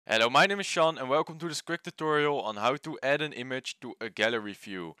Hello, my name is Sean and welcome to this quick tutorial on how to add an image to a gallery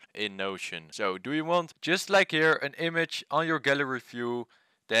view in Notion. So do you want, just like here, an image on your gallery view,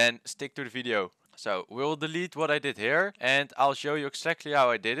 then stick to the video. So we'll delete what I did here and I'll show you exactly how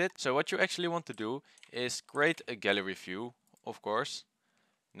I did it. So what you actually want to do is create a gallery view, of course.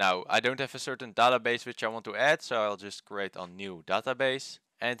 Now, I don't have a certain database which I want to add, so I'll just create a new database.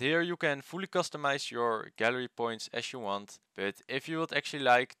 And here you can fully customize your gallery points as you want. But if you would actually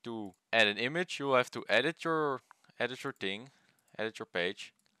like to add an image, you'll have to edit your edit your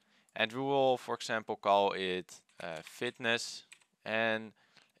page. And we will, for example, call it fitness. And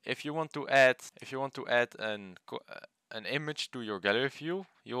if you want to add an image to your gallery view,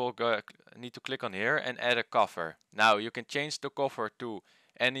 you will need to click on here and add a cover. Now you can change the cover to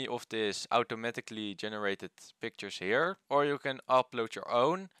any of these automatically generated pictures here, or you can upload your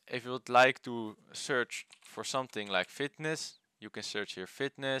own. If you would like to search for something like fitness, you can search here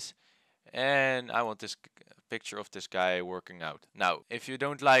fitness, and I want this picture of this guy working out. Now, if you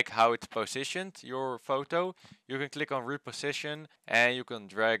don't like how it's positioned, your photo, you can click on reposition and you can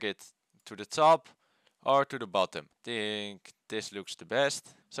drag it to the top or to the bottom. Think this looks the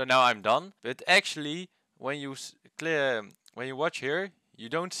best. So now I'm done. But actually, when you when you watch here, you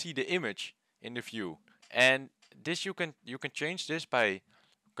don't see the image in the view. And this you can change this by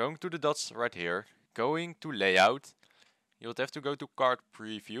going to the dots right here, going to layout. You'll have to go to card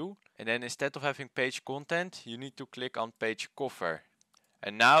preview, and then instead of having page content, you need to click on page cover.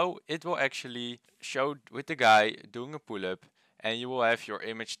 And now it will actually show with the guy doing a pull-up, and you will have your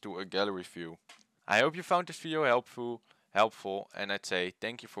image to a gallery view. I hope you found this video helpful, and I'd say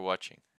thank you for watching.